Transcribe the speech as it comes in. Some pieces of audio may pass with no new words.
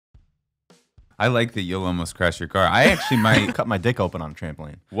I like that you'll almost crash your car. I actually might cut my dick open on a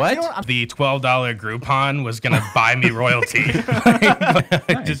trampoline. What? The $12 Groupon was gonna buy me royalty.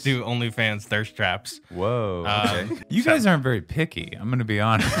 I just do OnlyFans thirst traps. Whoa. Okay. You guys aren't very picky. I'm gonna be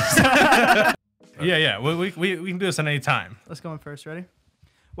honest. Yeah. We can do this at any time. Let's go in first. Ready?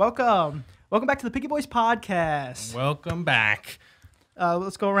 Welcome back to the Picky Boys podcast. Welcome back.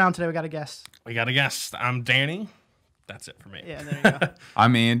 Let's go around today. We got a guest. We got a guest. I'm Danny. That's it for me. Yeah, there you go.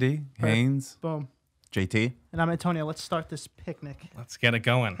 I'm Andy Haynes. Boom. JT. And I'm Antonio. Let's start this picnic. Let's get it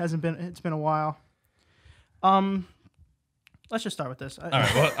going. It's been a while. Let's just start with this. All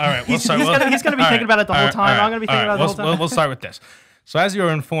right. He's gonna be thinking about it the whole time. I'm gonna be thinking about it the whole time. We'll start with this. So as you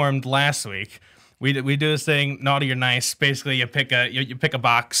were informed last week, we do this thing, naughty or nice. Basically, you pick a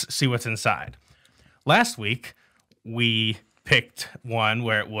box, see what's inside. Last week, we picked one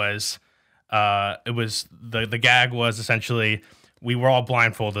where it was the gag was essentially we were all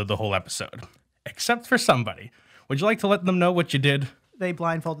blindfolded the whole episode, except for somebody. Would you like to let them know what you did? They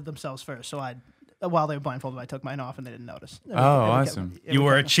blindfolded themselves first, so while they were blindfolded, I took mine off and they didn't notice. Awesome. You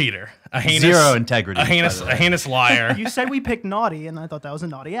were a cheater, a heinous, Zero integrity. a heinous liar. You said we picked naughty, and I thought that was a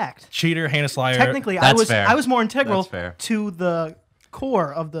naughty act. Cheater, heinous liar. Technically, That's fair. I was more integral That's fair. to the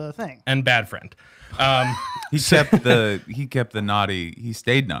core of the thing. and bad friend. He kept the naughty. He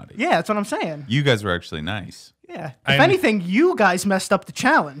stayed naughty. Yeah, that's what I'm saying. You guys were actually nice. Yeah. If anything, you guys messed up the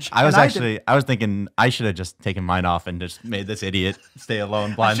challenge. I was thinking I should have just taken mine off and just made this idiot stay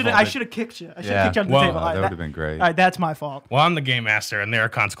alone blindfolded. I should have kicked you. I should Yeah. have kicked you under Well, the table. that would have been great. All right, that's my fault. Well, I'm the game master, and there are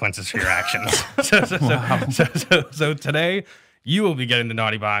consequences for your actions. So today, you will be getting the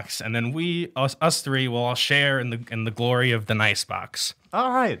naughty box, and then us three, will all share in the glory of the nice box.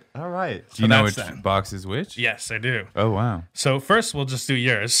 All right. Do you know that's which that. box is which? Yes, I do. Oh, wow. So first, we'll just do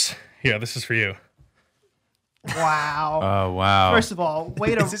yours. Here, this is for you. Wow. Oh, wow. First of all,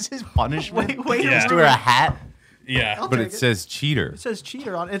 wait a Is this his punishment? wait Yeah. Just to wear a hat? Yeah. But it says cheater. It says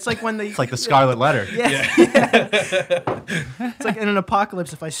cheater on it. It's like when It's like the Scarlet Letter. it's like in an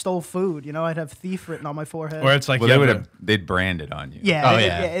apocalypse. If I stole food, I'd have thief written on my forehead. Or it's like Well, they'd brand it on you. Yeah, Oh,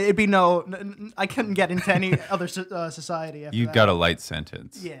 it'd be I couldn't get into any other society after You that. got a light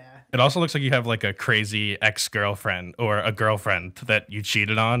sentence. Yeah. It also looks like you have like a crazy ex-girlfriend or a girlfriend that you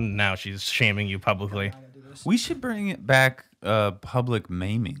cheated on. And now she's shaming you publicly. We should bring it back public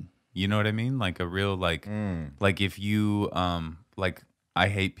maiming. You know what I mean? Like a real like if you like I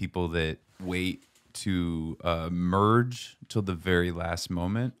hate people that wait to merge till the very last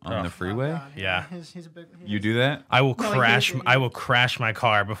moment on the freeway. God, Yeah. He's a big. You do that? I will No, he crash. did. I will crash my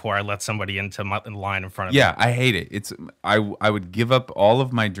car before I let somebody into the line in front of Yeah, me. I hate it. I would give up all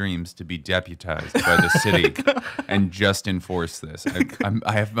of my dreams to be deputized by the city and just enforce this.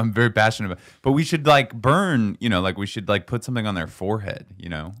 I'm very passionate about it. But we should like burn, like we should like put something on their forehead,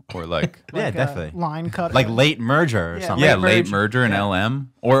 or like Yeah, like a definitely. Line cut. Like late merger or Yeah, something. yeah, late late merge. merger and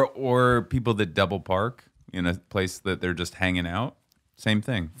LM or people that double park in a place that they're just hanging out. Same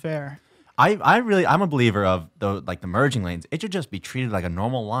thing. Fair. I'm a believer of the merging lanes. It should just be treated like a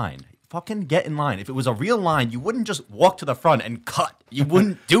normal line. Fucking get in line. If it was a real line, you wouldn't just walk to the front and cut. You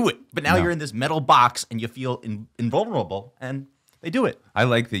wouldn't do it. But now No. you're in this metal box and you feel invulnerable, and they do it. I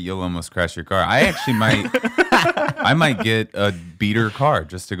like that you'll almost crash your car. I actually might I might get a beater car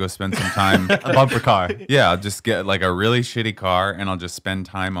just to go spend some time. A bumper car. Yeah, I'll just get like a really shitty car and I'll just spend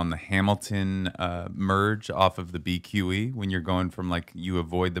time on the Hamilton merge off of the BQE when you're going from you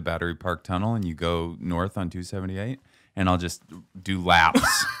avoid the Battery Park Tunnel and you go north on 278 and I'll just do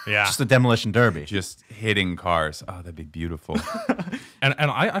laps. Yeah. Just a demolition derby. Just hitting cars. Oh, that'd be beautiful. And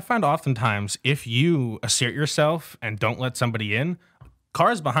I find oftentimes if you assert yourself and don't let somebody in,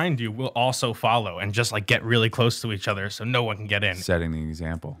 cars behind you will also follow and just get really close to each other so no one can get in. Setting the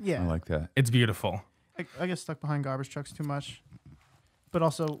example. Yeah. I like that. It's beautiful. I get stuck behind garbage trucks too much. But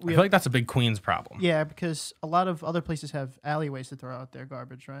also, I feel like that's a big Queens problem. yeah, because a lot of other places have alleyways to throw out their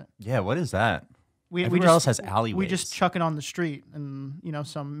garbage, right? Yeah, what is that? We Everywhere else has alleyways. We just chuck it on the street, and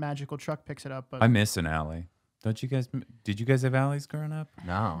some magical truck picks it up. But I miss an alley. Don't you guys? Did you guys have alleys growing up?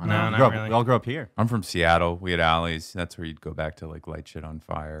 No, No, we not grew up- really. We all grew up here. I'm from Seattle. We had alleys. That's where you'd go back to light shit on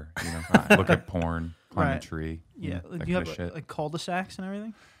fire. Look at porn, climb a Right. tree. yeah, that do you kind have of shit. like cul-de-sacs and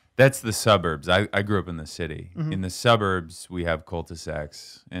everything? That's the suburbs. I grew up in the city. Mm-hmm. In the suburbs, we have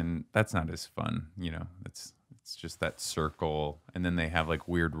cul-de-sacs, and that's not as fun. It's just that circle, and then they have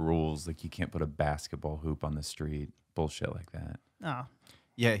weird rules, like you can't put a basketball hoop on the street, bullshit like that. Oh,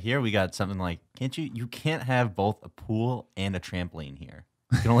 Yeah, here we got something like, you can't have both a pool and a trampoline here.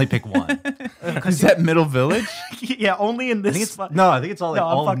 You can only pick one. Is that Middle Village? Yeah, only in I this. think it's I think it's all No,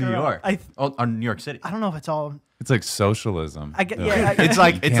 I'm all of fucking New around. York. Or New York City. I don't know if it's all. It's like socialism. I get. though. Yeah, It's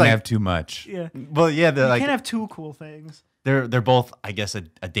like You can't have too much. yeah. well, yeah, they're You like can't have two cool things. they're both, I guess, a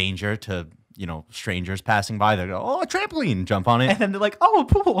danger to strangers passing by. They go, oh, a trampoline, jump on And it. then they're like, "Oh, a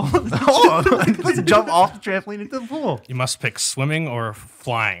pool." Oh, let's jump off the trampoline into the pool. You must pick swimming or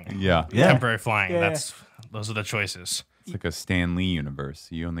flying. Yeah. Yeah. Temporary flying. Yeah. Those are the choices. It's like a Stan Lee universe.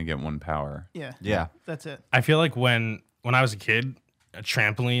 You only get one power. Yeah. Yeah. That's it. I feel like when I was a kid, a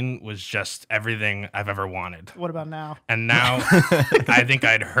trampoline was just everything I've ever wanted. What about now? And now I think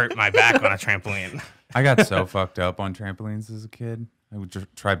I'd hurt my back on a trampoline. I got so fucked up on trampolines as a kid. I would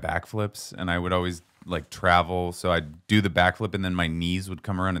try backflips, and I would always like travel. So I'd do the backflip, and then my knees would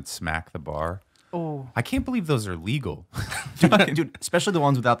come around and smack the bar. Oh, I can't believe those are legal. Dude, especially the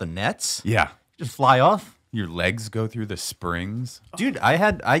ones without the nets. Yeah. Just fly off. Your legs go through the springs. Dude,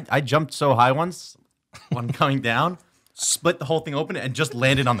 I jumped so high once when coming down, split the whole thing open and just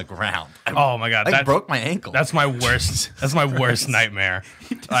landed on the ground. Oh my god, I broke my ankle. That's my worst. That's my worst nightmare.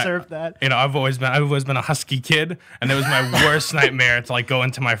 you deserve that. You know, I've always been a husky kid, and it was my worst nightmare to like go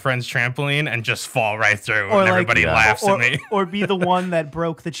into my friend's trampoline and just fall right through, Or and like- everybody Yeah. laughs Or, at me. or be the one that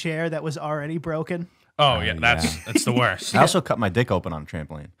broke the chair that was already broken. Oh yeah, yeah. that's the worst. I also cut my dick open on a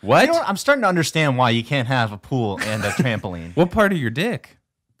trampoline. What? You know what? I'm starting to understand why you can't have a pool and a trampoline. What part of your dick?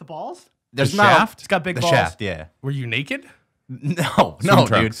 The balls? There's The not shaft? It's got big the balls. shaft. Yeah. Were you naked? No, Swim no,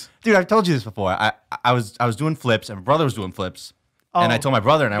 trunks. dude. I've told you this before. I was doing flips, and my brother was doing flips, and I Oh, told my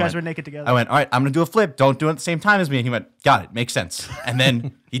brother, and you I guys went, were naked together. I went, all right, I'm gonna do a flip. Don't do it at the same time as me. And he went, got it, makes sense. And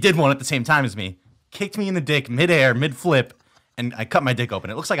then he did one at the same time as me, kicked me in the dick midair, mid flip, and I cut my dick open.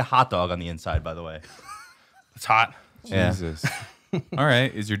 It looks like a hot dog on the inside, by the way. It's hot. Yeah. Jesus. All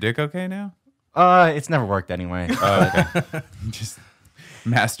right. Is your dick okay now? It's never worked anyway. Just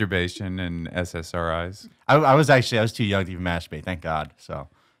masturbation and SSRIs. I was too young to even masturbate. Thank God. So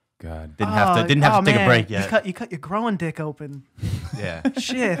God. didn't have to take a man. break yet. You cut your growing dick open. Yeah.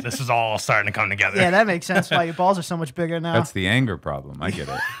 Shit. This is all starting to come together. Yeah, that makes sense why your balls are so much bigger now. That's the anger problem. I get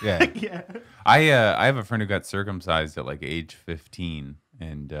it. Yeah. yeah. I have a friend who got circumcised at like age 15,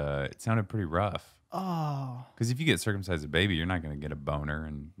 and it sounded pretty rough. Oh, Because if you get circumcised as a baby, you're not going to get a boner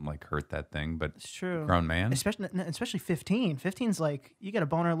and like hurt that thing. But it's true. grown man, Especially 15. 15's like you get a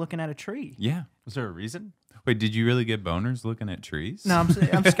boner looking at a tree. yeah. Was there a reason? Wait, did you really get boners looking at trees? No,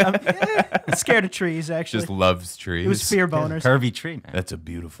 I'm scared of trees. Actually, Just loves trees. it was fear boners. Curvy tree, man. That's a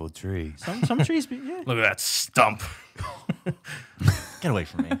beautiful tree. Some trees. Yeah. Look at that stump. Get away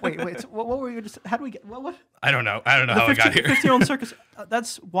from me. Wait. So what were you? How do we get? What? I don't know how I got here. 15-year-old circus.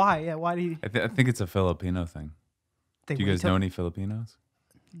 That's why. Yeah. Why do you? I think it's a Filipino thing. They Do you wait guys till- know any Filipinos?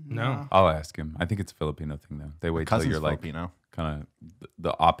 No. I'll ask him. I think it's a Filipino thing though. They wait till Cousin's you're like Filipino. kind of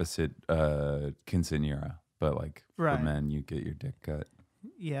the opposite quinceañera, but like Right. for men, you get your dick cut.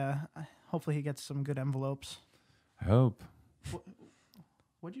 Yeah. Hopefully he gets some good envelopes. I hope.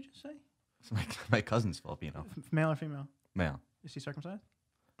 What'd you just say? My cousin's Filipino. Male or female? Male. Is he circumcised?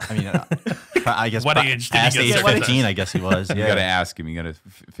 I mean, I guess What age did he past get age circumcised? 15, I guess he was. You got to Yeah. ask him. You got to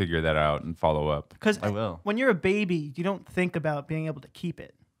figure that out and follow up. Because I will. when you're a baby, you don't think about being able to keep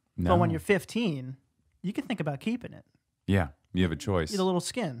it. No. But when you're 15, you can think about keeping it. Yeah, you have a choice. Eat a little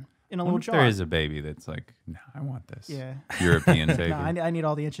skin in a What little if jar. there is a baby that's like, no, I want this. Yeah. European baby. No, I need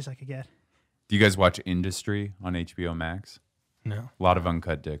all the inches I could get. Do you guys watch Industry on HBO Max? No. A lot of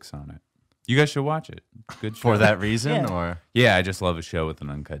uncut dicks on it. You guys should watch it. Good show. For that reason, Yeah. or Yeah, I just love a show with an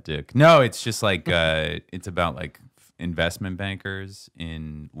uncut dick. No, it's just like it's about like investment bankers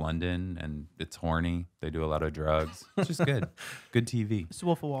in London, and it's horny. They do a lot of drugs. It's just good. Good TV. It's the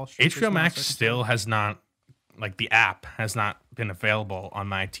Wolf of Wall Street. There's HBO no Max circumcised. still has not, like the app has not been available on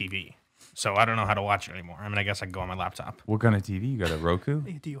my TV. So I don't know how to watch it anymore. I mean, I guess I can go on my laptop. What kind of TV? You got a Roku?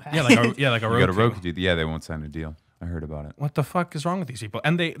 Do you have? Yeah, like a You Roku. got a Roku TV? Yeah, they won't sign a deal. I heard about it. What the fuck is wrong with these people?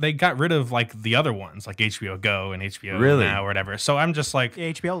 And they got rid of like the other ones, like HBO Go and HBO Really? Now or whatever. So I'm just like, Yeah,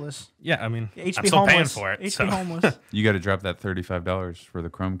 HBO list. yeah, I mean, HP I'm still paying homeless. for it. HP So. homeless. You got to drop that $35 for the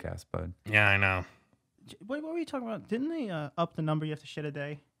Chromecast, bud. Yeah, I know. Wait, what were you talking about? Didn't they up the number you have to shit a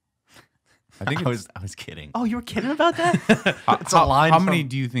day? I think I it's, was kidding. Oh, you were kidding about that? It's a line How from- many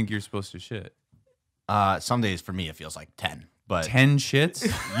do you think you're supposed to shit? Some days for me it feels like 10, but 10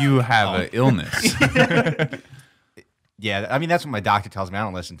 shits? You have an illness. yeah, I mean that's what my doctor tells me. I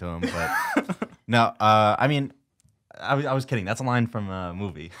don't listen to him, but no, I mean, I was kidding. That's a line from a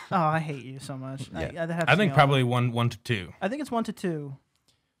movie. Oh, I hate you so much. Yeah. that happens I to think me a lot. probably one to two. I think it's 1 to 2.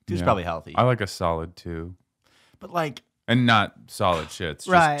 Dude's Yeah. probably healthy, I like a solid 2. but like, And not solid shits, just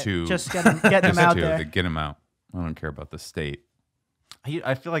Right. 2. Just getting them Just out 2. there. To get them out. I don't care about the state.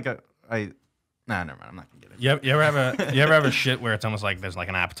 I feel like nah, never mind. I'm not gonna get it. You ever have a shit where it's almost like there's like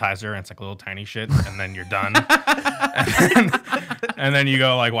an appetizer and it's like a little tiny shit and then you're done, and then you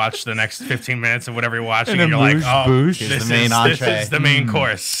go like watch the next 15 minutes of whatever you're watching and, you're like, oh, boosh. this the main entree. This is the main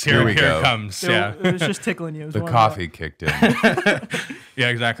course. Here we go. It comes. Yeah, It was just tickling you. It was The warming coffee up. kicked in. yeah,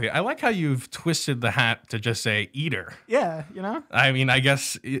 exactly. I like how you've twisted the hat to just say eater. Yeah, you know? I mean, I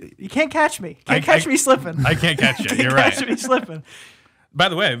guess You can't catch me. I- Can't catch I- me slipping. I can't catch you. Can't You're catch right. me slipping. By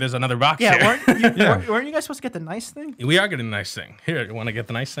the way, there's another box Yeah, here. weren't you guys supposed to get the nice thing? We are getting a nice thing. Here, you want to get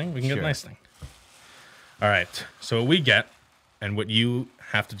the nice thing? We can get Sure. the nice thing. All right. So what we get, and what you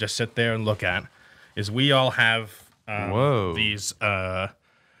have to just sit there and look at, is we all have Whoa. these.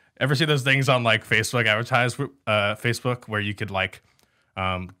 Ever see those things on like Facebook Facebook where you could like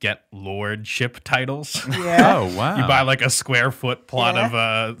get lordship titles? Yeah. Oh, wow. You buy like a square foot plot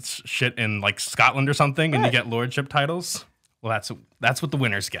Yeah. of shit in like Scotland or something, and you Right. get lordship titles. Well, that's what the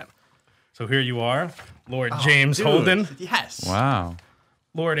winners get. So here you are, Lord James Dude, Holden, Yes. Wow.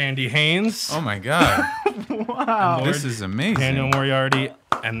 Lord Andy Haynes, Oh, my God. Wow. This is amazing. Daniel Moriarty,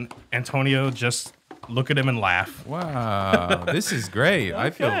 and Antonio. Just look at him and laugh. Wow. This is great. I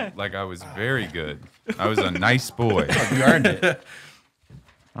feel Okay. like I was very good. I was a nice boy. You earned it.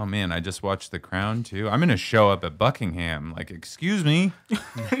 Oh, man. I just watched The Crown, too. I'm going to show up at Buckingham. Like, excuse me.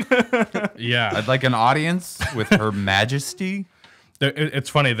 Yeah, I'd like an audience with Her Majesty. it's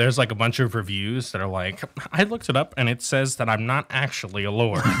funny. There's like a bunch of reviews that are like, I looked it up and it says that I'm not actually a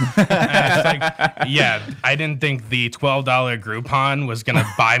lord. And it's like, yeah, I didn't think the $12 Groupon was gonna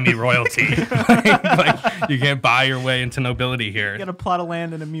buy me royalty. like, you can't buy your way into nobility here. Get a plot of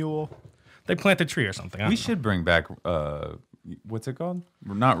land and a mule. They plant a tree or something. I We don't know. should bring back, what's it called?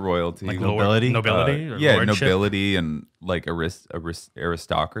 Not royalty. Like Lord- nobility? nobility, or Yeah, lordship. nobility and like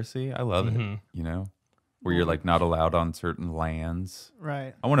aristocracy. I love it. You know, where you're like not allowed on certain lands.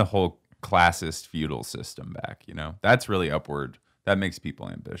 Right. I want a whole classist feudal system back. You know, that's really upward. That makes people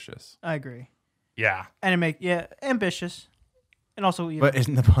ambitious. I agree. Yeah, And ambitious. And also, you know, But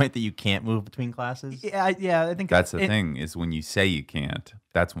isn't the point that you can't move between classes? I think That's the thing is when you say you can't,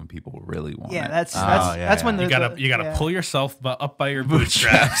 that's when people really want Yeah, it. that's yeah, that's when yeah. the you gotta yeah. pull yourself up by your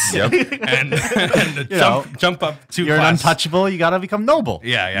bootstraps Yep. and know, jump up 2 You're an classes. untouchable. You gotta become noble.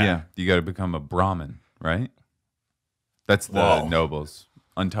 Yeah, Yeah. yeah. You got to become a Brahmin, right? That's the Whoa. nobles.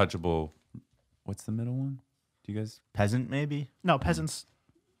 Untouchable. What's the middle one? Do you guys? Peasant, maybe. No, peasants.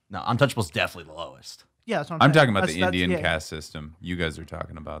 No, untouchable's definitely the lowest. Yeah, that's what I'm saying. talking about That's- the that's- Indian yeah. caste system. You guys are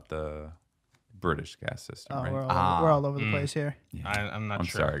talking about the British caste system, Oh, right? we're all over the place here. I'm not I'm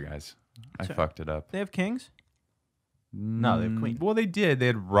sure. sorry, guys. I fucked it up. They have kings. No, they have queen. Well, they did. They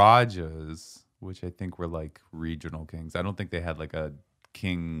had Rajas, which I think were like regional kings. I don't think they had like a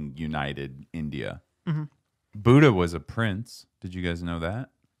king united India. Mm-hmm. Buddha was a prince. Did you guys know that?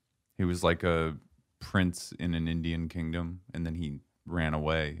 He was like a prince in an Indian kingdom, and then he ran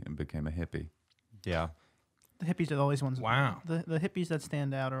away and became a hippie. Yeah. The hippies are always ones. Wow. The hippies that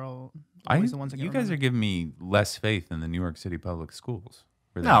stand out are always the ones that get You guys are remembered. giving me less faith in the New York City public schools.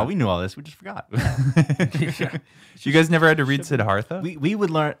 Where No, they're we knew all this. We just forgot. You guys never had to read Siddhartha? we would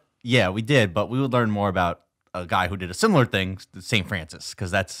learn. Yeah, we did, but we would learn more about a guy who did a similar thing to St. Francis, because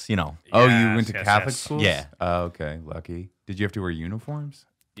that's Oh, you Yes, went to yes, Catholic yes. schools? Yeah. Oh, okay, lucky. Did you have to wear uniforms?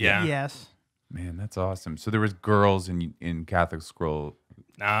 Yeah. Yes. Man, that's awesome. So there was girls in Catholic school,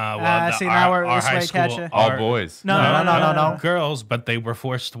 See, now we're this high way, school, catcha. all boys. No. girls, but they were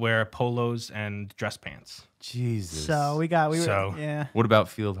forced to wear polos and dress pants. Jesus. So we were So- yeah. What about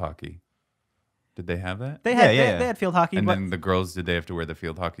field hockey? Did they have that? They had Yeah. They had field hockey, And but then the girls, did they have to wear the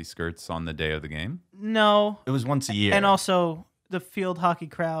field hockey skirts on the day of the game? no. It was once a year. And also the field hockey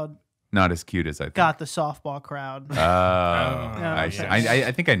crowd Not as cute as I think. got the softball crowd. Oh, Yeah, I see. yes.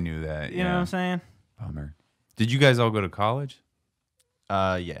 I think I knew that. You know what I'm saying? Bummer. Did you guys all go to college?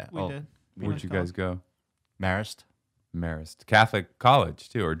 yeah. We did. We Where'd went you to guys go? Marist. Marist. Catholic college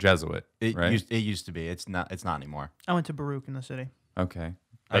too, or Jesuit, It right? used to be. It's not anymore. I went to Baruch in the city. Okay.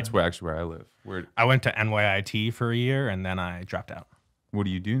 That's where I live. I went to NYIT for a year and then I dropped out. What do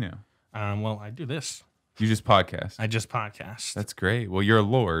you do now? Well, I do this. You just podcast. I just podcast. That's great. Well, you're a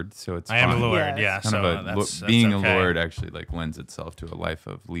lord, so it's I am a fine. lord. Yeah, Yeah. Kind So of that's being okay. a lord actually like lends itself to a life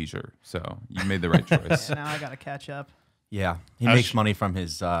of leisure. So you made the right choice. Yeah, now I gotta catch up. Yeah. He I was- makes money from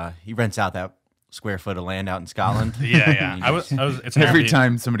his. He rents out that square foot of land out in Scotland. Yeah. I was. It's an Every Airbnb.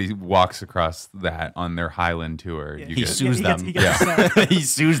 time somebody walks across that on their Highland tour, you He get sues He them. gets upset. He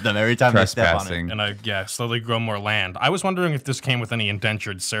sues them every time they step on it. trespassing. And I slowly grow more land. I was wondering if this came with any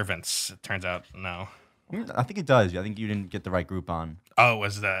indentured servants. It turns out no. I think it does. I think you didn't get the right group on. Oh, it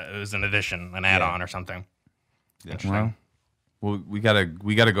was an addition, an add-on or something. Interesting. Well, Well, we gotta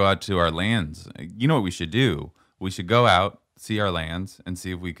go out to our lands. You know what we should do? We should go out, see our lands, and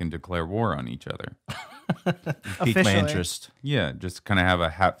see if we can declare war on each other. Piqued my Officially. interest. Yeah, just kind of have a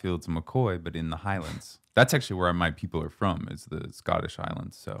Hatfields and McCoy, but in the Highlands. That's actually where my people are from, is the Scottish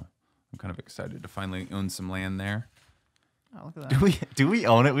Highlands. So I'm kind of excited to finally own some land there. Oh, look at that. Do we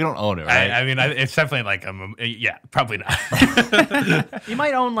own it? We don't own it, right? I mean, it's definitely like yeah, probably not. You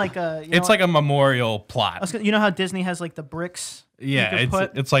might own like a. It's like a memorial plot. You know how Disney has like the bricks. Yeah, you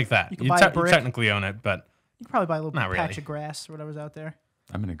could it's like that. you could You, buy a you brick. technically own it, but You could probably buy a little Not patch really. of grass or whatever's out there.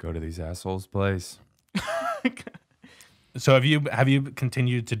 I'm gonna go to these assholes' place. so have you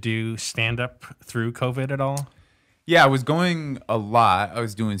continued to do stand up through COVID at all? Yeah, I was going a lot. I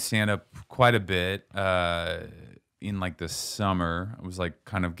was doing stand up quite a bit in like the summer. I was like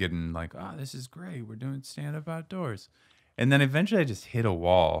kind of getting like, oh, this is great. We're doing stand up outdoors. And then eventually I just hit a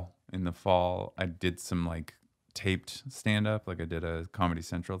wall in the fall. I did some like taped stand up. Like I did a Comedy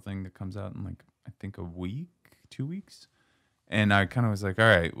Central thing that comes out in like, I think a week, 2 weeks. And I kind of was like, all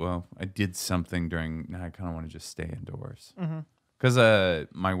right, well, I did something during, now I kind of want to just stay indoors. Because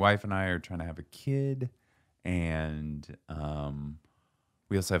my wife and I are trying to have a kid. And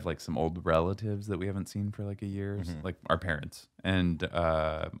we also have like some old relatives that we haven't seen for like a year, like our parents. And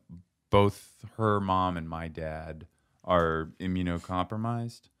both her mom and my dad are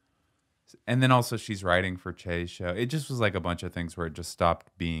immunocompromised. And then also she's writing for Che's show. It just was like a bunch of things where it just stopped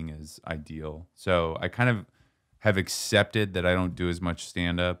being as ideal. So I kind of have accepted that I don't do as much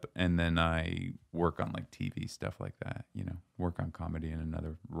stand up, and then I work on like TV stuff like that, you know, work on comedy in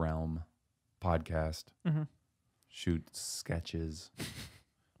another realm, podcast, shoot sketches,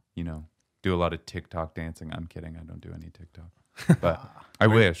 you know, do a lot of TikTok dancing. I'm kidding. I don't do any TikTok, but I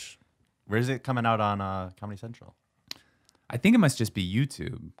wish. Where's it coming out on Comedy Central? I think it must just be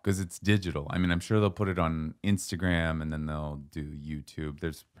YouTube because it's digital. I mean, I'm sure they'll put it on Instagram and then they'll do YouTube.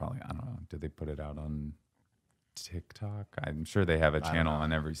 There's probably, I don't know, do they put it out on TikTok? I'm sure they have a channel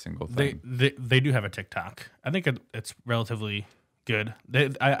on every single thing. They do have a TikTok. I think it's relatively good.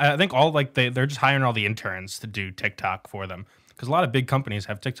 I think all like they're just hiring all the interns to do TikTok for them because a lot of big companies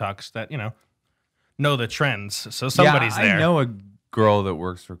have TikToks that know the trends. So somebody's there. I know a girl that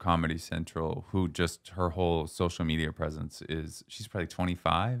works for Comedy Central who just her whole social media presence is she's probably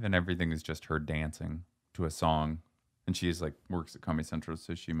 25 and everything is just her dancing to a song, and she is like works at Comedy Central,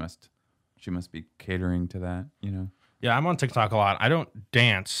 so she must be catering to that, you know. Yeah, I'm on TikTok a lot. I don't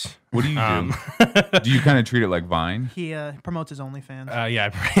dance. What do you do? Do you kind of treat it like Vine? He promotes his OnlyFans.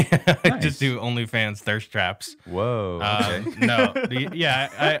 Yeah, I Nice. just do OnlyFans thirst traps. Whoa. Okay. No,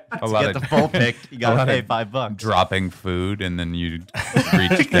 yeah, A lot Get of the full pic. You gotta lot pay of $5. dropping food and then you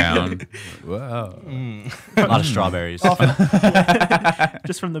reach down. Whoa. A lot of strawberries.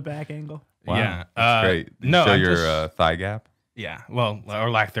 Just from the back angle. Wow. Yeah, That's great. no, Show I'm your just- thigh gap. yeah. Well,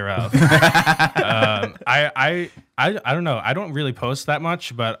 or lack thereof. I don't know. I don't really post that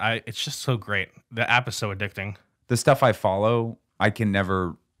much, but it's just so great. The app is so addicting. The stuff I follow, I can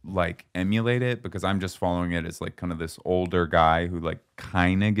never like emulate it because I'm just following it as like kind of this older guy who like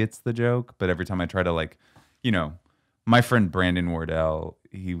kind of gets the joke. But every time I try to like, you know, my friend Brandon Wardell,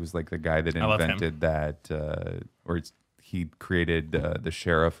 he was like the guy that love him. invented that, he created the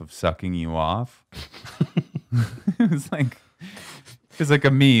sheriff of sucking you off. It was like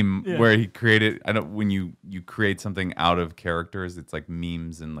a meme where he created. When you create something out of characters, it's like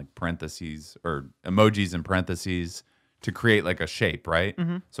memes and like parentheses or emojis and parentheses to create like a shape, right?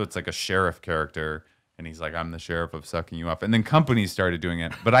 So it's like a sheriff character, and he's like, "I'm the sheriff of sucking you off." And then companies started doing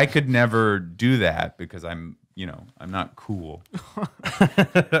it, but I could never do that because I'm not cool.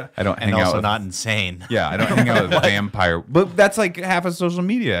 I don't And hang out also with, not insane. yeah, I don't hang out with vampire. But that's like half of social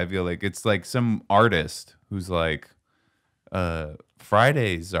media. I feel like it's like some artist who's like,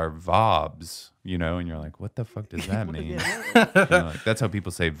 Fridays are vibes, and you're like, what the fuck does that mean? Like, that's how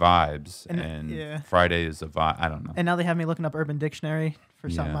people say vibes, and Friday is a vibe. I don't know. And now they have me looking up Urban Dictionary for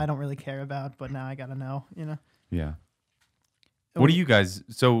something Yeah. I don't really care about, but now I gotta know. Yeah. What do you guys?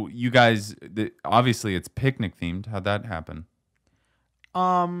 So you guys, obviously it's picnic themed. How'd that happen?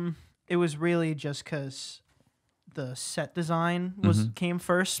 It was really just because the set design came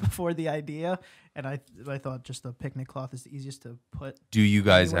first before the idea, and I thought just the picnic cloth is the easiest to put. Do you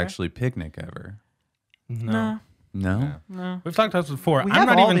guys Anywhere? actually picnic ever? No. No. No, We've talked about this before. We I'm have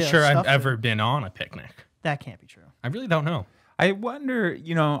not all even the sure I've stuff ever been on a picnic. that can't be true. I really don't know. I wonder.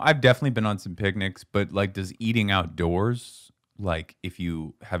 I've definitely been on some picnics, but like, does eating outdoors, like, if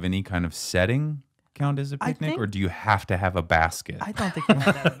you have any kind of setting, count as a picnic, think- or do you have to have a basket? I don't think you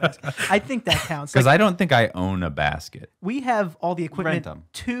have to have a basket. I think that counts. Because Like, I don't think I own a basket. we have all the equipment 'em.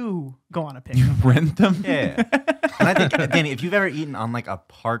 to go on a picnic. Rent them? Yeah. And I think, Danny, if you've ever eaten on like a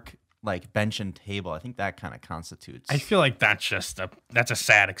park like bench and table, I think that kind of constitutes. I feel like that's a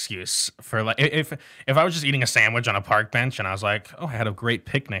sad excuse for like if I was just eating a sandwich on a park bench and I was like, oh, I had a great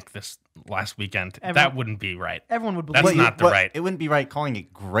picnic this last weekend, that wouldn't be right. Everyone would believe That's you. not the right. It wouldn't be right calling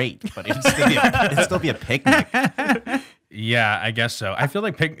it great, but it'd still be a picnic. Yeah, I guess so. I feel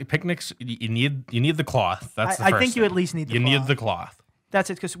like picnics you need the cloth. That's the I first think you thing. at least need the you cloth. need the cloth. That's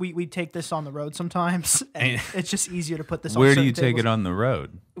it, because we take this on the road sometimes, and it's just easier to put this on Where do certain you take tables. it on the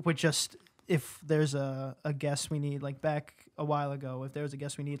road? With just, if there's a guest we need, like back a while ago, if there was a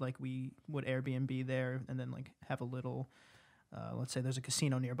guest we need, like we would Airbnb there and then like have a little, let's say there's a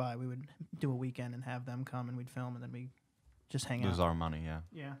casino nearby, we would do a weekend and have them come and we'd film and then we just hang Lose out. our money, yeah.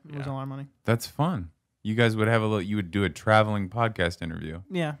 Yeah, lose all our money. That's fun. You guys would have you would do a traveling podcast interview.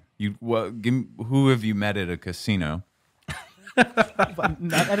 Yeah. Who have you met at a casino? But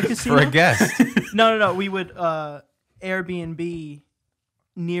not at a casino? For a guest. No. We would Airbnb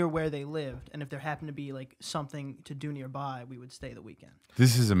near where they lived, and if there happened to be like something to do nearby, we would stay the weekend.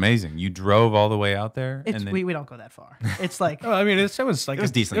 This is amazing. You drove all the way out there? It's and then, we don't go that far. It's like Oh, I mean, it was like It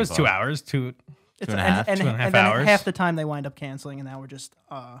was decently It was 2 far. hours. Two and a half. Two and a half and then hours. half the time they wind up canceling, and now we're just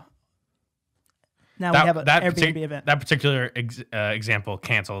now we have an Airbnb event. That particular example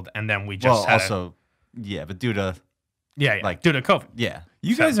canceled, and then we just Well, had also, yeah, but due to, like due to COVID. yeah.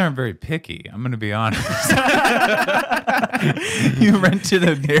 you guys aren't very picky. I'm going to be honest. You rented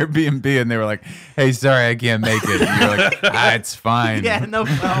an Airbnb and they were like, hey, sorry, I can't make it. And you're like, it's fine. Yeah, no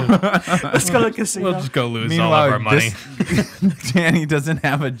problem. Let's go to the casino. We'll just go lose all Meanwhile, of our money. Danny doesn't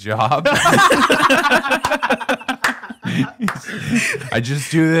have a job. I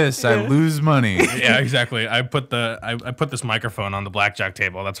just do this. I lose money. Yeah, exactly. I put this microphone on the blackjack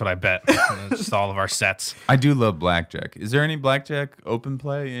table. That's what I bet. It's just all of our sets. I do love blackjack. Is there any blackjack open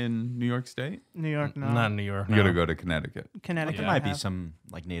play in New York State? New York, no. Not in New York. You no. got to go to Connecticut. Connecticut. There might be have. some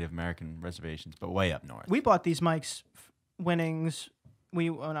like Native American reservations, but way up north. We bought these mics, winnings.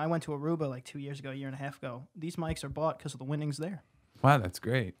 When I went to Aruba like 2 years ago, a year and a half ago. These mics are bought because of the winnings there. Wow, that's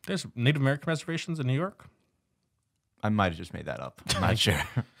great. There's Native American reservations in New York. I might have just made that up. I'm not sure.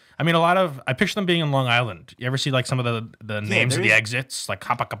 I mean, I picture them being in Long Island. You ever see like some of the names of there the is- exits, like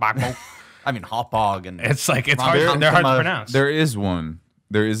Hopakabako? I mean, Hopog and It's like it's Come hard. on, They're hard come to on. pronounce. There is one.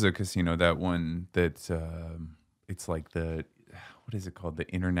 There is a casino. That one that's it's like what is it called? The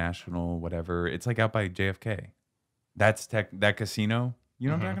International whatever. It's like out by JFK. That's that casino. You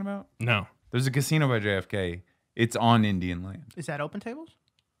know what I'm talking about? No. There's a casino by JFK. It's on Indian land. Is that open tables?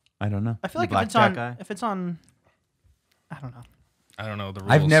 I don't know. I feel like blackjack if it's on, I don't know. I don't know the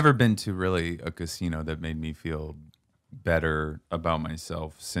rules. I've never been to really a casino that made me feel better about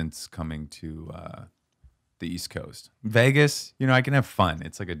myself since coming to the East Coast. Vegas, I can have fun.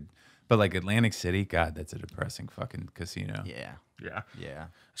 It's like but like Atlantic City, God, that's a depressing fucking casino. yeah, Yeah. yeah.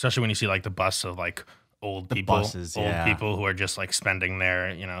 Especially when you see like the bus of like old The people, buses, old yeah. people who are just like spending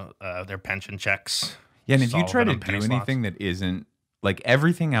their their pension checks. Yeah, and if Just you all try of to them do penny slots. anything that isn't like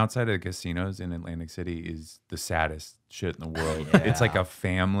everything outside of the casinos in Atlantic City is the saddest shit in the world. It's like a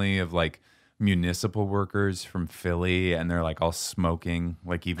family of like municipal workers from Philly, and they're like all smoking.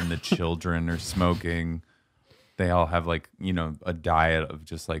 Like even the children are smoking. They all have like a diet of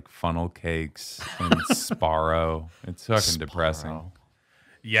just like funnel cakes and Sparrow. It's fucking depressing.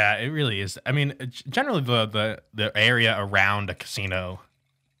 Yeah, it really is. I mean, generally the area around a casino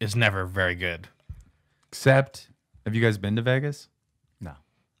is never very good. Except, have you guys been to Vegas? No.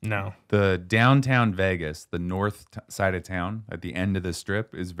 No. The downtown Vegas, the north side of town at the end of the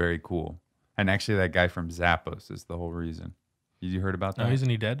strip is very cool. And actually that guy from Zappos is the whole reason. You heard about that? Oh, isn't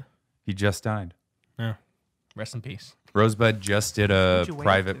he dead? He just died. Yeah. Rest in peace. Rosebud just did a What'd you wave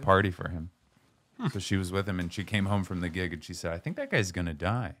private to? party for him. So she was with him and she came home from the gig and she said, I think that guy's going to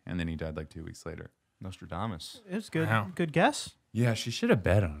die. And then he died like 2 weeks later. Nostradamus. It was good. Wow. Good guess. Yeah, she should have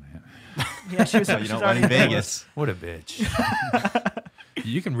bet on it. Yeah, she was. You she's don't already win in there. Vegas. What a bitch.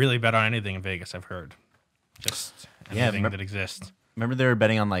 You can really bet on anything in Vegas, I've heard. Just Yeah, anything that exists. Remember they were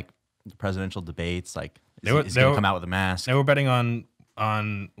betting on like the presidential debates, like They were- is they he gonna were- come out with a mask. They were betting on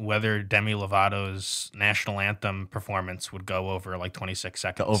on whether Demi Lovato's national anthem performance would go over like 26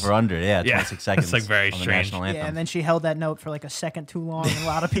 seconds. The over under, yeah, Yeah, 26 seconds. it's, like, very on the strange. national anthem. Yeah, and then she held that note for like a second too long, and a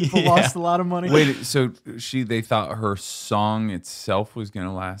lot of people lost a lot of money. Wait, so they thought her song itself was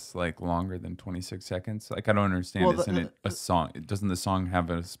gonna last like longer than 26 seconds? Like I don't understand. Well, Isn't it a song? Doesn't the song have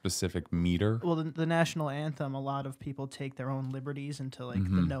a specific meter? Well, the national anthem, a lot of people take their own liberties into like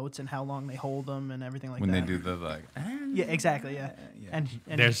the notes and how long they hold them and everything like When that. they do the like, Yeah, exactly. Yeah, and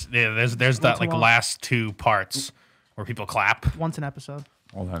There's that like too long. last two parts where people clap. once an episode.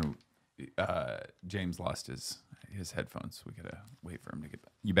 hold on, James lost his headphones. We gotta wait for him to get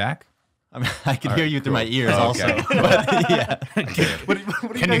back. You back? I mean, I can hear you through my ears Oh, also. okay. But, yeah. What are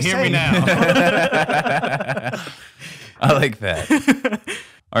Can you guys hear me saying? now? I like that.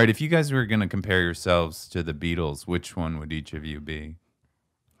 All right, if you guys were gonna compare yourselves to the Beatles, which one would each of you be?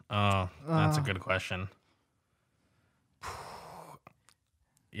 Oh, that's a good question.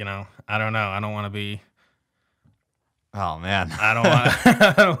 You know, I don't know. I don't want to be. Oh, man. I don't want.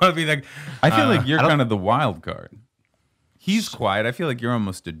 I don't want to be like. I feel like you're kind of the wild card. He's quiet. I feel like you're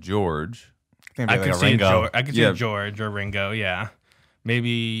almost a George. I could see Ringo. George. I could see Yeah. George or Ringo. Yeah,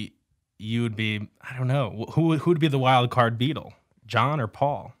 maybe you would be. I don't know. Who would be the wild card Beatle? John or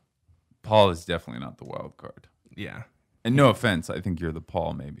Paul? Paul is definitely not the wild card. Yeah. And no offense, I think you're the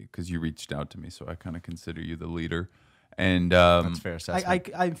Paul maybe because you reached out to me, so I kind of consider you the leader. And That's fair assessment.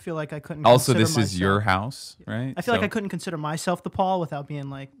 I feel like I couldn't. also, consider this is your myself- house, right? I feel like So I couldn't consider myself the Paul without being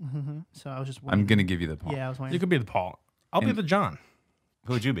like. So I was just. I'm Waiting. gonna give you the Paul. Yeah, I was waiting. You could be the Paul. I'll be And- the John.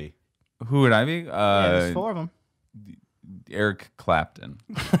 Who would you be? Who would I be? Yeah, there's four of them. Eric Clapton.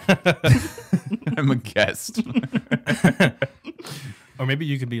 I'm a guest. Or maybe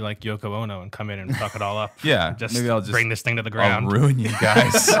you could be like Yoko Ono and come in and fuck it all up. Yeah, Just maybe I'll just bring this thing to the I'll ground. ruin you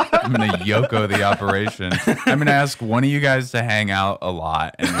guys. I'm gonna Yoko the operation. I'm gonna ask one of you guys to hang out a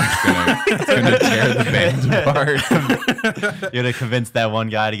lot, and it's gonna tear the band apart. You're going to convince that one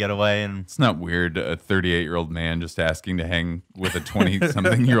guy to get away and. It's not weird, a 38-year-old man just asking to hang with a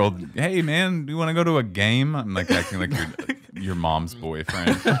 20-something-year-old. Hey, man, do you want to go to a game? I'm like acting like your mom's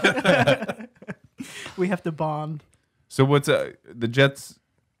boyfriend. We have to bond. So what's the Jets?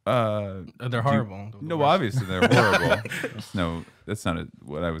 They're horrible. No, obviously they're horrible. That's not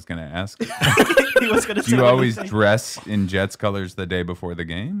what I was going to ask. He was gonna Do say you what he always was saying. dress in Jets colors the day before the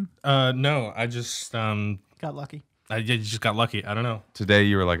game? No, I just Got lucky. I just got lucky. I don't know. Today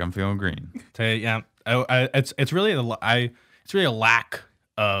you were like, I'm feeling green. Yeah, it's really it's really a lack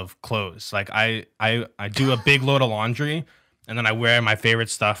of clothes. Like I do a big load of laundry, and then I wear my favorite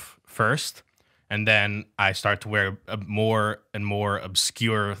stuff first, and then I start to wear more and more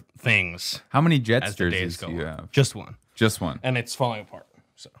obscure things How many Jets as the days jerseys go do you on. have? Just one, Just one. and it's falling apart.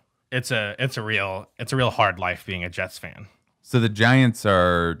 So it's a real hard life being a Jets fan. So the Giants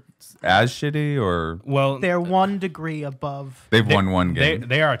are as shitty, or Well, They're 1 degree above. they've won one game?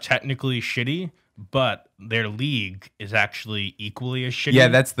 They are technically shitty, but their league is actually equally as shitty. Yeah,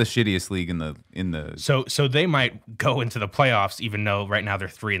 that's the shittiest league in the. so they might go into the playoffs, even though right now they're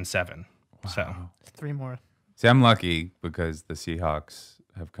 3-7. So 3 more. See, I'm lucky because the Seahawks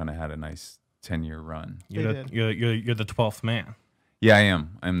have kind of had a nice 10-year run. you're They you're the 12th man. Yeah, I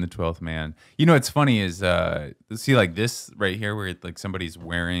am. I'm the 12th man. You know, what's funny is see like this right here where like somebody's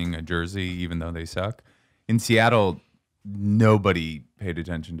wearing a jersey even though they suck. In Seattle, nobody paid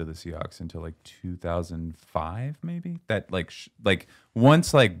attention to the Seahawks until like 2005 maybe. That like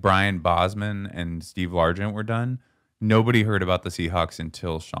once like Brian Bosman and Steve Largent were done, nobody heard about the Seahawks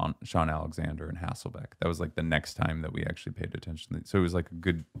until Sean Alexander and Hasselbeck. That was like the next time that we actually paid attention. So it was like a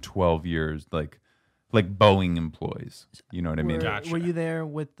good 12 years like Boeing employees. You know what I mean? Gotcha. Were you there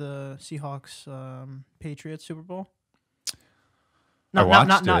with the Seahawks Patriots Super Bowl? I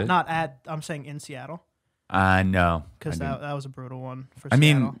watched it. Not at. I'm saying in Seattle No. because I didn't. that was a brutal one for I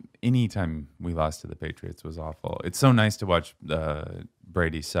Seattle. mean, anytime we lost to the Patriots was awful. It's so nice to watch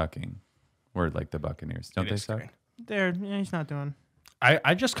Brady sucking, or like the Buccaneers. Don't It they is suck? great. He's not doing.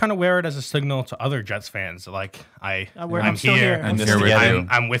 I just kind of wear it as a signal to other Jets fans. Like I'm I'm still here. here. I'm this here with together. you.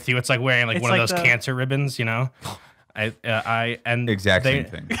 I'm with you. It's like wearing like It's one like of those the- cancer ribbons, you know. Exact same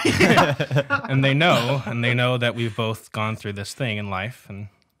thing. And they know that we've both gone through this thing in life, and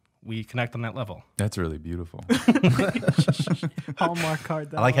we connect on that level. That's really beautiful. Hallmark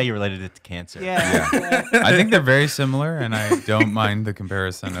card. I like how you related it to cancer. Yeah. I think they're very similar, and I don't mind the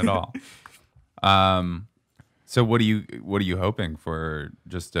comparison at all. So what are you hoping for?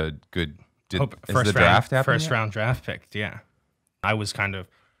 Just a good. Is the draft happening? First round draft picked. Yeah, I was kind of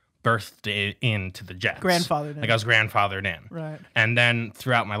birthed into the Jets. Grandfathered in. Like I was grandfathered in. Right. And then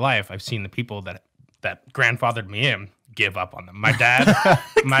throughout my life, I've seen the people that that grandfathered me in give up on them. My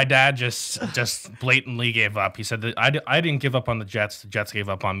dad just blatantly gave up. He said that I didn't give up on the Jets gave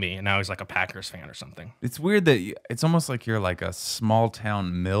up on me, and now he's like a Packers fan or something. It's weird that it's almost like you're like a small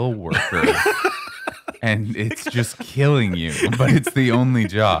town mill worker. And it's just killing you, but it's the only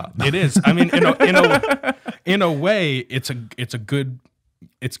job. It is. I mean, in a way, it's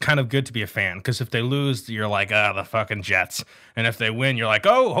kind of good to be a fan, because if they lose, you're like, the fucking Jets, and if they win, you're like,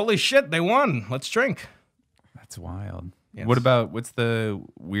 oh, holy shit, they won. Let's drink. That's wild. Yes. What's the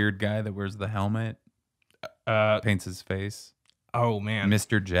weird guy that wears the helmet? Paints his face. Oh man,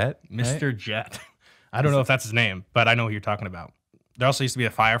 Mr. Jet. Mr. Right? Jet. I don't know if that's his name, but I know who you're talking about. There also used to be a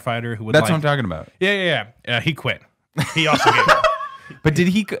firefighter who would. That's what I'm talking about. Yeah. He quit. He also gave up. But did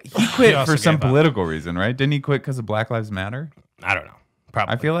he quit also for some gave up. political reason, right? Didn't he quit because of Black Lives Matter? I don't know.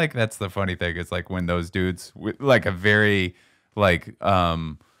 Probably. I feel like that's the funny thing. It's like when those dudes with like a very like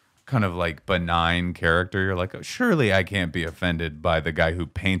kind of like benign character, you're like, oh, surely I can't be offended by the guy who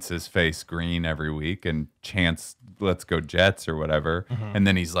paints his face green every week and chants "Let's go Jets" or whatever. Mm-hmm. And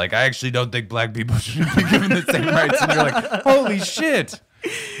then he's like, I actually don't think black people should be given the same rights. And you're like, holy shit.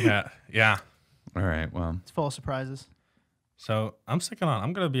 Yeah. All right, well, It's full of surprises. So I'm sticking on.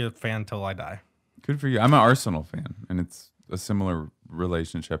 I'm gonna be a fan till I die. good for you. I'm an Arsenal fan, and it's a similar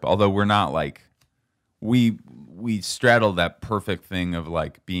relationship. Although we're not like we straddle that perfect thing of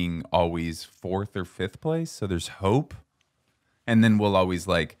like being always fourth or fifth place. So there's hope, and then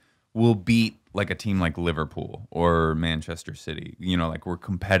we'll beat like a team like Liverpool or Manchester City. You know, like we're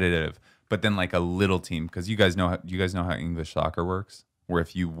competitive, but then like a little team, because you guys know how English soccer works, where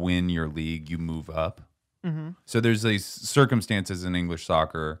if you win your league, you move up. So there's these circumstances in English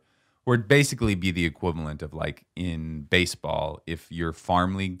soccer where it'd basically be the equivalent of like in baseball, if your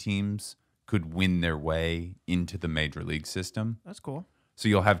farm league teams could win their way into the major league system. That's cool. So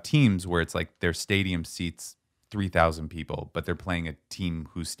you'll have teams where it's like their stadium seats 3,000 people, but they're playing a team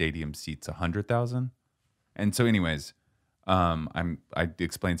whose stadium seats 100,000. And so anyways, I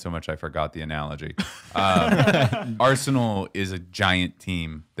explained so much I forgot the analogy. Arsenal is a giant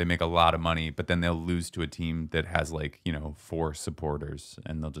team. They make a lot of money, but then they'll lose to a team that has like, 4 supporters,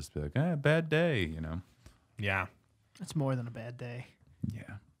 and they'll just be like, bad day, Yeah. That's more than a bad day.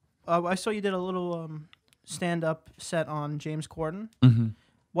 Yeah. I saw you did a little stand-up set on James Corden. Mm-hmm.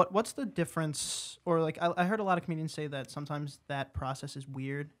 What's the difference? Or like I heard a lot of comedians say that sometimes that process is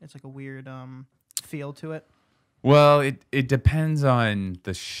weird. It's like a weird feel to it. Well, it depends on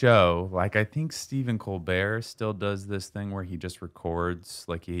the show. Like, I think Stephen Colbert still does this thing where he just records,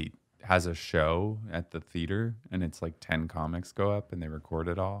 like he has a show at the theater, and it's like 10 comics go up and they record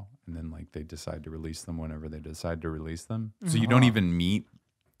it all, and then like they decide to release them whenever they decide to release them. So you don't even meet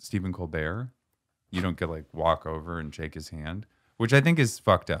Stephen Colbert. You don't get like walk over and shake his hand, which I think is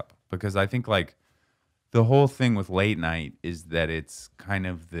fucked up, because I think like the whole thing with late night is that it's kind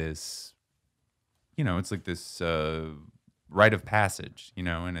of this, it's like this rite of passage,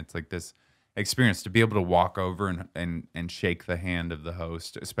 and it's like this experience to be able to walk over and shake the hand of the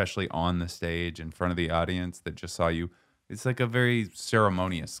host, especially on the stage in front of the audience that just saw you. It's like a very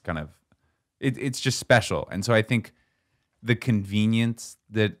ceremonious kind of, it's just special. And so I think the convenience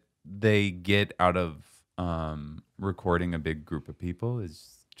that they get out of recording a big group of people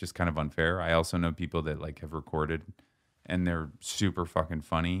is just kind of unfair. I also know people that like have recorded and they're super fucking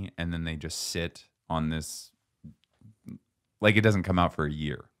funny, and then they just sit on this, like it doesn't come out for a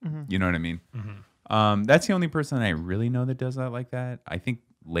year. You know what I mean? That's the only person I really know that does that like that. I think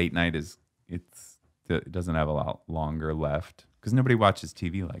late night it doesn't have a lot longer left, because nobody watches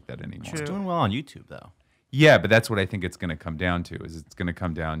TV like that anymore. It's doing well on YouTube though. Yeah, but that's what I think it's going to come down to. Is it's going to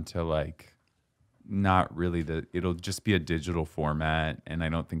come down to like not really it'll just be a digital format, and I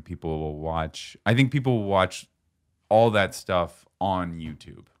don't think people will watch. I think people will watch all that stuff on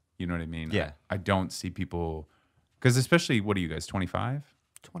YouTube. You know what I mean? Yeah. I don't see people, because especially, what are you guys, 25?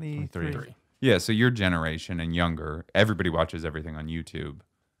 23. Yeah, so your generation and younger, everybody watches everything on YouTube.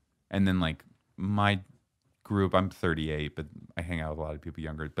 And then like my group, I'm 38, but I hang out with a lot of people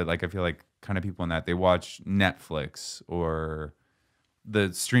younger. But like I feel like kind of people in that, they watch Netflix or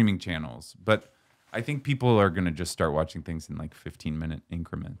the streaming channels. But I think people are going to just start watching things in like 15-minute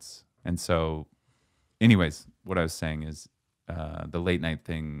increments. And so anyways, what I was saying is the late night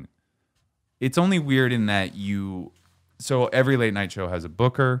thing, it's only weird in that so every late night show has a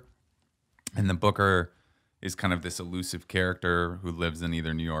booker, and the booker is kind of this elusive character who lives in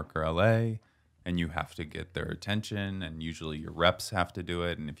either New York or LA, and you have to get their attention, and usually your reps have to do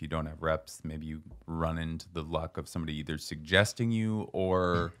it. And if you don't have reps, maybe you run into the luck of somebody either suggesting you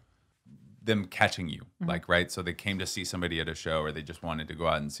or them catching you, like, right? So they came to see somebody at a show, or they just wanted to go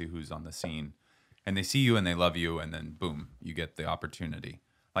out and see who's on the scene. and they see you and they love you, and then boom, you get the opportunity.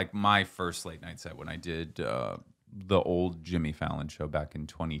 Like my first late night set when I did the old Jimmy Fallon show back in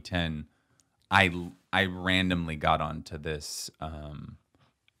 2010, I randomly got onto this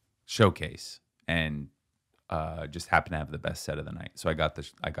showcase and just happened to have the best set of the night. So I got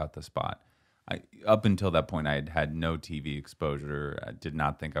the spot. Up until that point, I had had no TV exposure. I did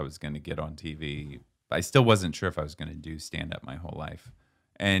not think I was going to get on TV. I still wasn't sure if I was going to do stand up my whole life.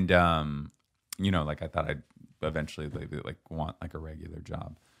 And, like I thought I'd eventually like want like a regular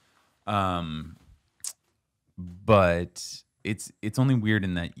job. But it's only weird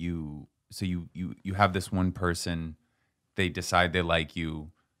in that you have this one person, they decide they like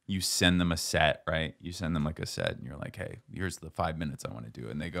you. You send them a set, right? You send them like a set and you're like, hey, here's the 5 minutes I want to do.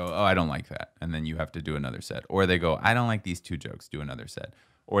 And they go, oh, I don't like that. And then you have to do another set. Or they go, I don't like these 2 jokes, do another set.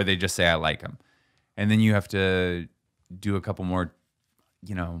 Or they just say, I like them. And then you have to do a couple more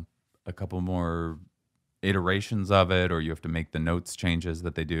iterations of it, or you have to make the notes changes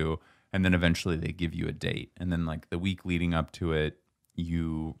that they do. And then eventually they give you a date. And then like the week leading up to it,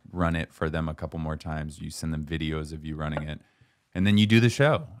 you run it for them a couple more times. You send them videos of you running it. And then you do the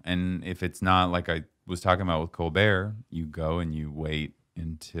show. And if it's not like I was talking about with Colbert, you go and you wait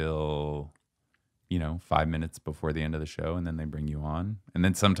until, 5 minutes before the end of the show, and then they bring you on. And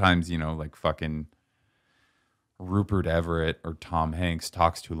then sometimes, like fucking Rupert Everett or Tom Hanks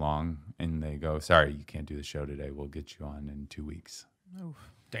talks too long, and they go, sorry, you can't do the show today. We'll get you on in 2 weeks.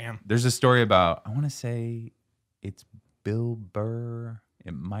 Oof. Damn. There's a story about, I want to say it's Bill Burr.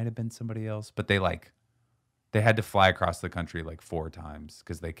 It might have been somebody else, but they had to fly across the country like 4 times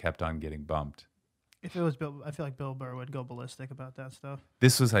because they kept on getting bumped. If it was Bill, I feel like Bill Burr would go ballistic about that stuff.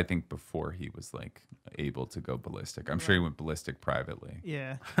 This was, I think, before he was like able to go ballistic. I'm sure he went ballistic privately.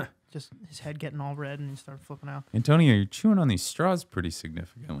 Yeah. Just his head getting all red and he started flipping out. Antonio, you're chewing on these straws pretty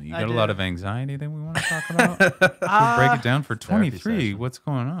significantly. You got a lot of anxiety that we want to talk about? Break it down for 23. What's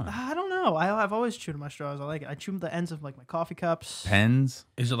going on? I don't know. I've always chewed on my straws. I like it. I chew the ends of like my coffee cups. Pens?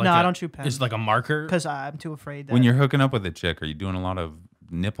 Is it like No, I don't chew pens. Is it like a marker? Because I'm too afraid that... When you're hooking up with a chick, are you doing a lot of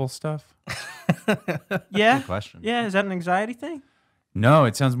nipple stuff? Yeah. Good question. Yeah, is that an anxiety thing? No,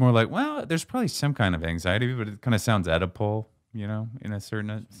 it sounds more like, well, there's probably some kind of anxiety, but it kind of sounds Oedipal, in a certain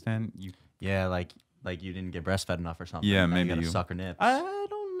extent. Yeah, like you didn't get breastfed enough or something. Yeah, Now maybe you gotta you- suck her nips. I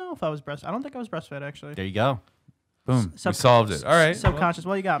don't know if I was I don't think I was breastfed, actually. There you go. Boom, we Sub- solved it. All right. Subconscious.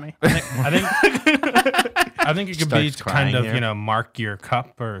 Well, you got me. I think it could be Starts to kind crying of, here. Mark your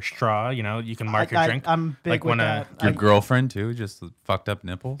cup or straw. You can mark your drink. I'm big Like with when that. Your girlfriend, too, just fucked up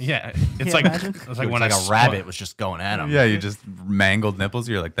nipples? Yeah, it's Yeah, like imagine. it's Like like when like a rabbit was just going at him. Yeah, you just mangled nipples.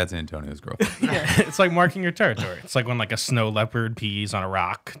 You're like, that's Antonio's girlfriend. It's like marking your territory. It's like when like a snow leopard pees on a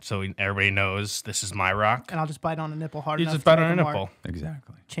rock, so everybody knows this is my rock. And I'll just bite on a nipple hard You enough just to bite make on a mark. nipple.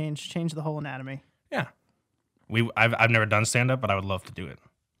 Exactly. Change the whole anatomy. Yeah, I've never done stand up, but I would love to do it.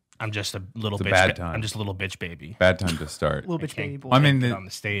 I'm just a little It's a bitch. bad time. I'm just a little bitch baby. Bad time to start. Little bitch Can't baby boy. I mean, get on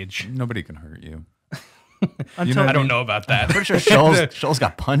the stage. nobody can hurt you. Until I don't know about that. Pretty sure Scholes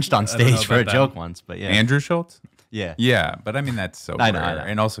got punched on don't know stage for a about that. joke once, but yeah. Andrew Schultz? Yeah. Yeah, but I mean, that's so I rare. know.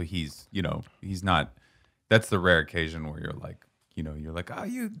 And also, he's not, that's the rare occasion where you're like, you're like, oh,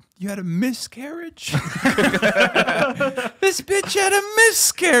 you had a miscarriage? This bitch had a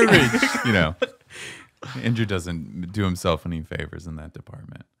miscarriage. Andrew doesn't do himself any favors in that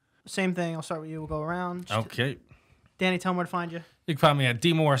department. Same thing. I'll start with you. We'll go around. Okay. Danny, tell them where to find you. You can find me at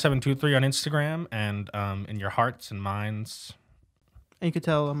dmore723 on Instagram and in your hearts and minds. And you could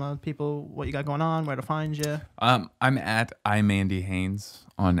tell people what you got going on, where to find you. I'm Andy Haynes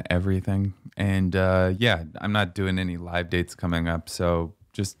on everything. And I'm not doing any live dates coming up. So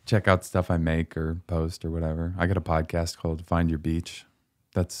just check out stuff I make or post or whatever. I got a podcast called Find Your Beach.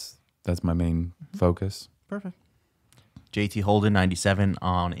 That's my main focus. Perfect. JT Holden 97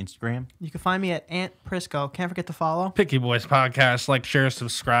 on Instagram. You can find me at Aunt Prisco. Can't forget to follow. Picky Boys Podcast. Like, share,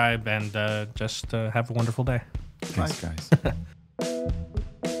 subscribe, and just have a wonderful day. Thanks, guys.